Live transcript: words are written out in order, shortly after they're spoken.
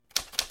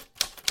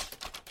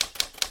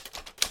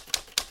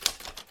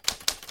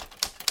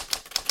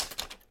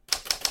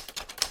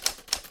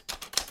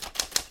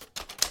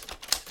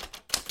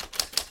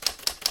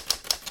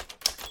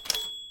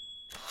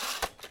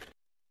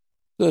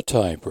The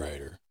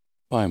Typewriter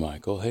by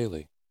Michael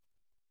Haley.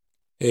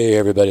 Hey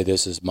everybody,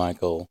 this is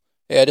Michael.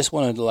 Hey, I just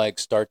wanted to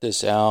start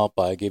this out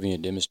by giving you a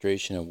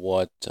demonstration of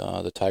what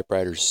the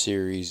Typewriter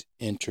series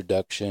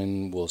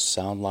introduction will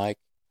sound like.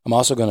 I'm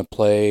also going to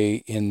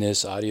play in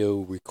this audio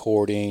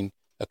recording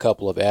a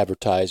couple of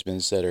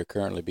advertisements that are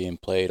currently being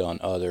played on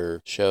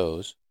other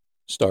shows,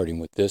 starting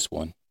with this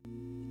one.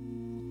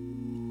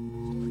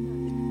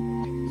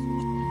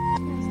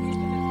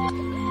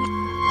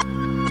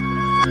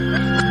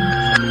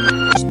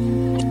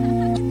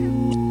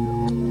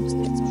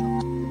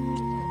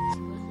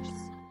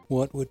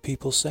 What would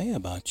people say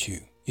about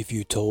you if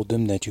you told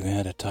them that you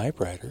had a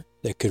typewriter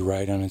that could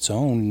write on its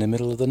own in the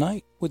middle of the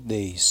night? Would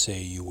they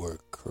say you were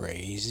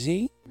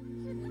crazy?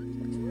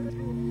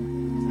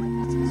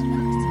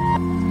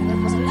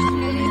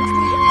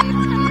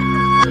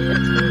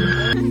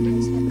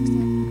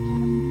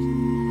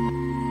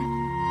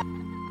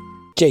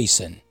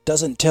 Jason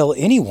doesn't tell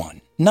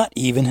anyone, not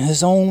even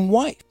his own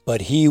wife,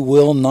 but he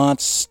will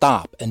not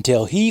stop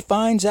until he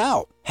finds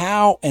out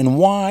how and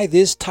why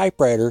this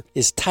typewriter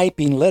is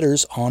typing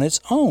letters on its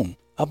own.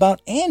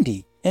 About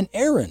Andy and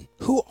Aaron.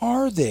 Who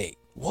are they?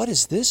 What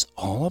is this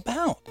all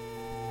about?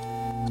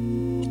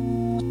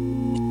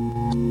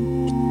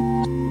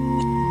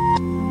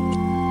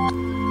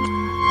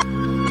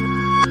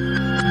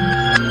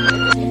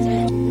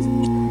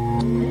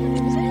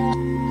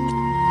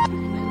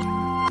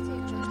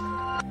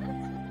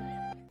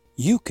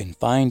 You can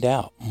find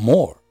out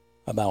more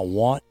about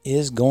what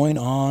is going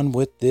on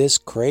with this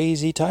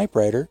crazy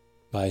typewriter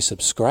by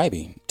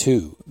subscribing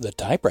to The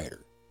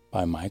Typewriter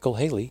by Michael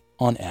Haley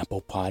on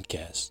Apple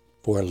Podcasts.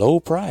 For a low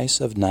price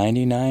of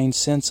 99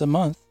 cents a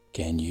month,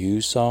 can you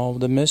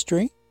solve the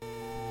mystery?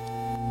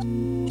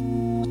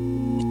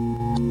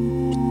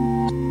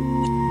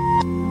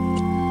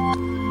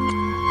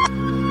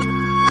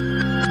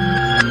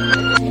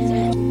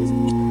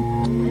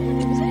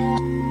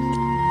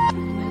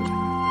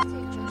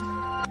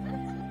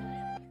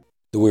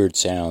 The weird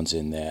sounds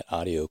in that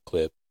audio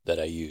clip that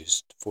I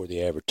used for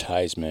the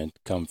advertisement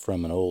come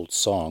from an old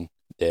song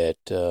that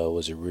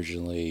was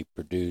originally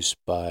produced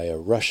by a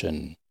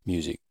Russian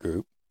music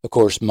group. Of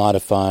course,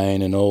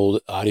 modifying an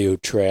old audio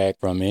track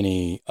from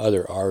any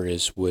other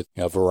artist with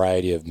a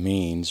variety of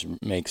means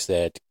makes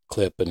that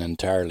clip an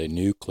entirely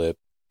new clip.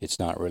 It's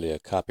not really a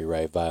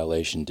copyright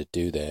violation to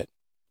do that.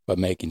 By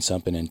making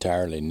something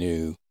entirely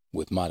new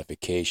with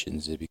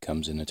modifications, it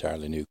becomes an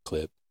entirely new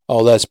clip.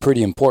 Oh, that's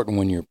pretty important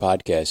when you're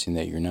podcasting,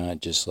 that you're not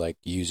just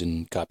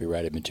using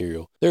copyrighted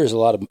material. There is a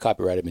lot of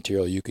copyrighted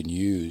material you can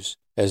use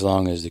as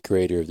long as the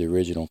creator of the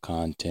original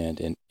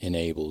content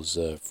enables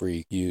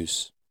free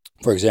use.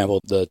 For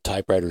example, the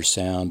typewriter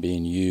sound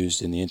being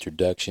used in the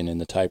introduction in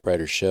the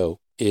Typewriter show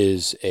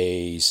is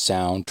a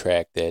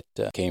soundtrack that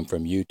came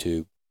from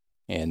YouTube,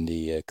 and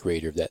the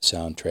creator of that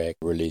soundtrack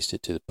released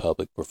it to the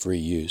public for free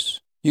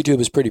use.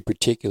 YouTube is pretty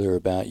particular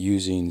about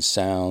using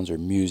sounds or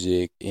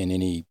music in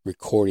any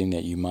recording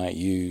that you might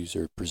use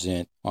or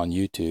present on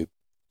YouTube.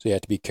 So you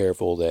have to be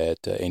careful that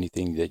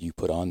anything that you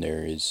put on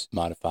there is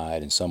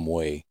modified in some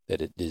way,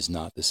 that it is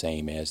not the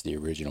same as the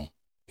original.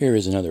 Here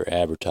is another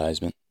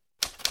advertisement.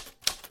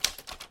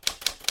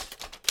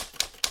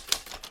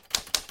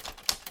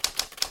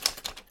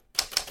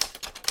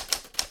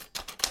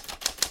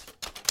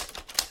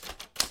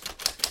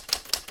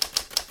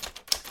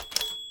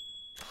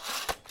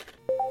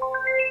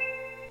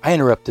 I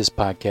interrupt this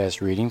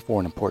podcast reading for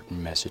an important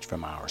message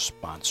from our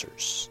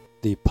sponsors.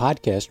 The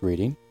podcast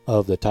reading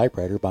of The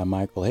Typewriter by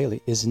Michael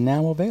Haley is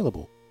now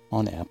available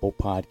on Apple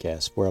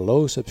Podcasts for a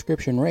low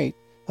subscription rate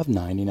of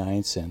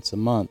 99 cents a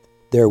month.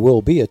 There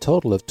will be a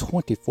total of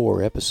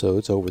 24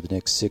 episodes over the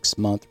next 6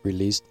 months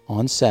released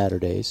on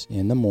Saturdays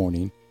in the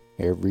morning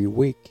every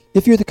week.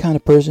 If you're the kind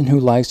of person who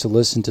likes to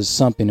listen to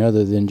something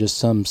other than just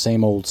some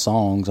same old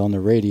songs on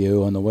the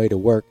radio on the way to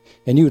work,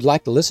 and you would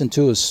like to listen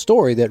to a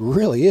story that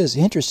really is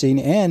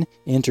interesting and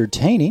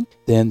entertaining,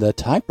 then The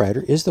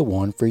Typewriter is the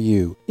one for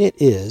you. It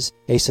is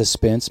a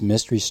suspense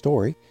mystery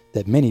story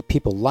that many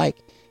people like,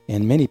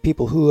 and many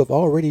people who have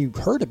already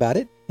heard about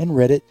it and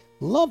read it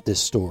love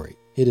this story.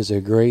 It is a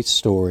great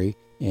story,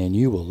 and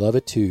you will love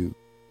it too.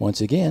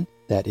 Once again,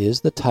 that is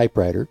The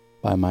Typewriter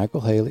by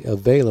Michael Haley,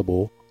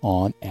 available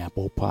on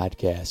Apple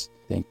Podcasts.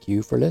 Thank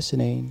you for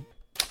listening.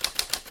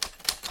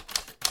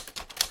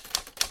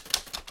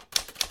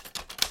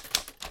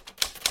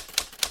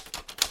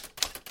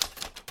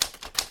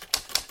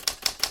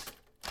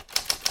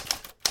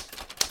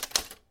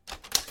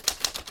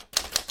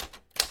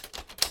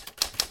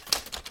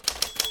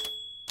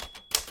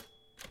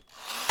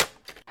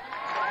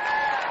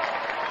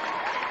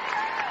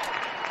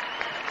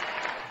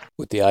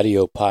 With the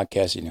audio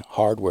podcasting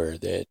hardware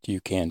that you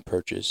can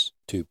purchase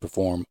to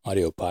perform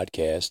audio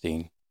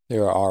podcasting,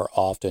 there are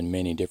often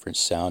many different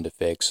sound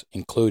effects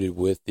included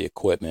with the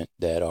equipment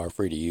that are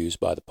free to use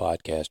by the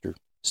podcaster.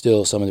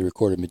 Still, some of the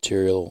recorded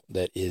material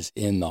that is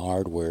in the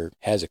hardware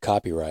has a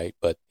copyright,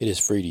 but it is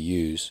free to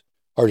use.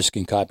 Artists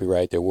can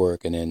copyright their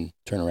work and then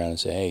turn around and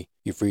say, hey,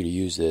 you're free to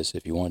use this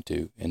if you want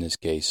to. In this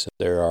case,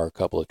 there are a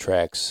couple of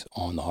tracks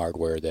on the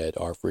hardware that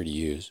are free to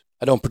use.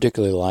 I don't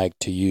particularly like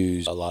to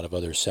use a lot of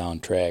other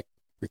soundtrack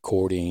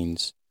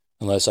recordings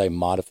unless I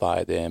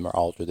modify them or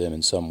alter them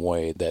in some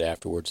way that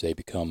afterwards they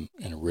become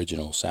an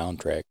original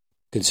soundtrack.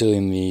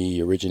 Concealing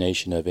the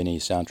origination of any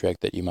soundtrack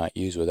that you might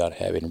use without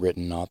having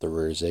written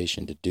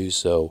authorization to do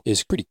so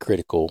is pretty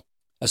critical.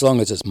 As long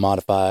as it's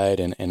modified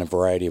in a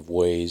variety of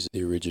ways,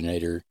 the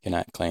originator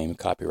cannot claim a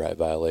copyright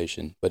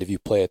violation. But if you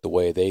play it the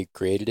way they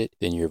created it,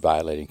 then you're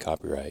violating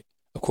copyright.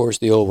 Of course,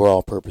 the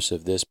overall purpose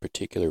of this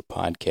particular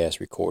podcast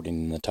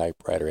recording in the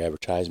Typewriter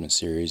Advertisement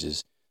series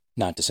is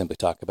not to simply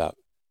talk about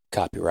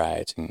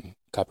copyrights and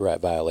copyright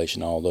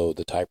violation, although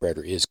the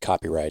typewriter is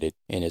copyrighted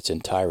in its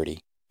entirety,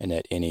 and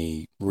that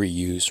any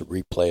reuse or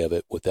replay of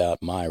it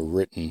without my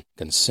written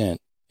consent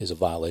is a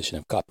violation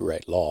of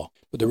copyright law.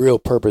 But the real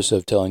purpose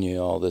of telling you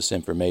all this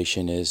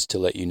information is to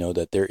let you know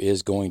that there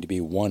is going to be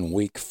 1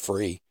 week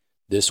free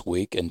this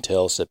week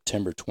until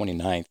September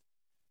 29th.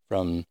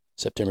 From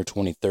September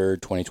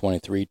 23rd,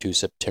 2023 to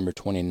September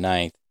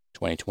 29th,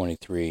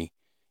 2023,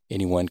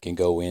 anyone can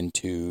go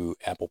into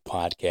Apple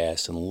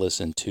Podcasts and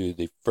listen to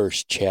the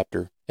first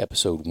chapter,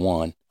 episode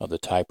 1 of the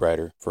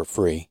Typewriter for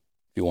free.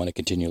 If you want to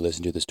continue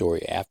listening to the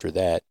story after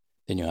that,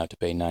 then you'll have to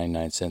pay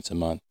 99 cents a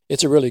month.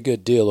 It's a really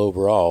good deal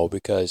overall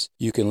because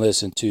you can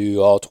listen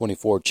to all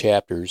 24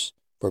 chapters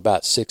for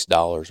about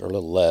 $6 or a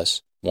little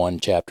less, 1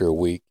 chapter a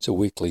week. It's a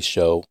weekly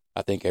show.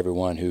 I think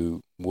everyone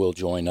who will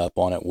join up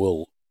on it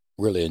will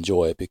really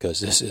enjoy it because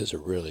this is a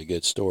really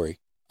good story.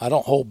 I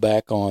don't hold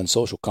back on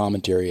social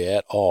commentary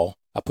at all.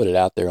 I put it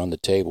out there on the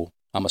table.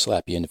 I'm going to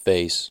slap you in the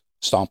face,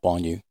 stomp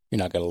on you. You're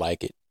not going to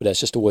like it, but that's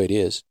just the way it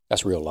is.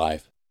 That's real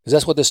life. Because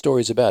that's what this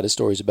story is about. This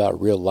story is about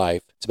real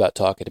life. It's about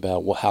talking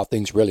about how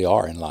things really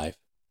are in life.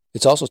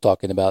 It's also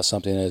talking about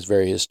something that is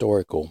very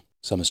historical,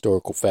 some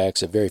historical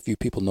facts that very few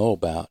people know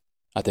about.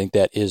 I think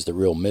that is the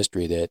real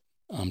mystery that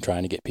I'm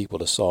trying to get people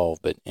to solve,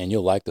 and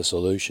you'll like the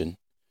solution.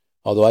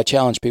 Although I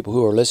challenge people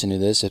who are listening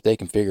to this, if they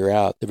can figure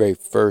out the very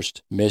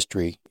first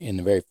mystery in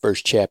the very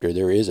first chapter,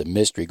 there is a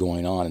mystery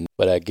going on,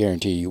 but I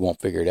guarantee you won't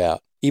figure it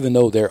out. Even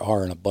though there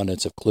are an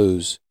abundance of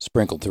clues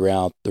sprinkled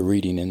throughout the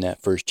reading in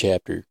that first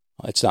chapter,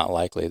 it's not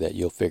likely that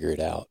you'll figure it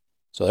out.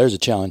 So there's a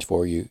challenge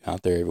for you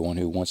out there, everyone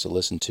who wants to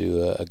listen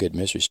to a good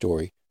mystery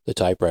story. The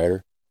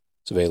Typewriter.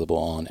 It's available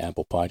on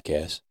Apple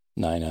Podcasts,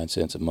 99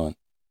 cents a month.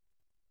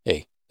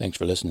 Hey, thanks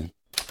for listening.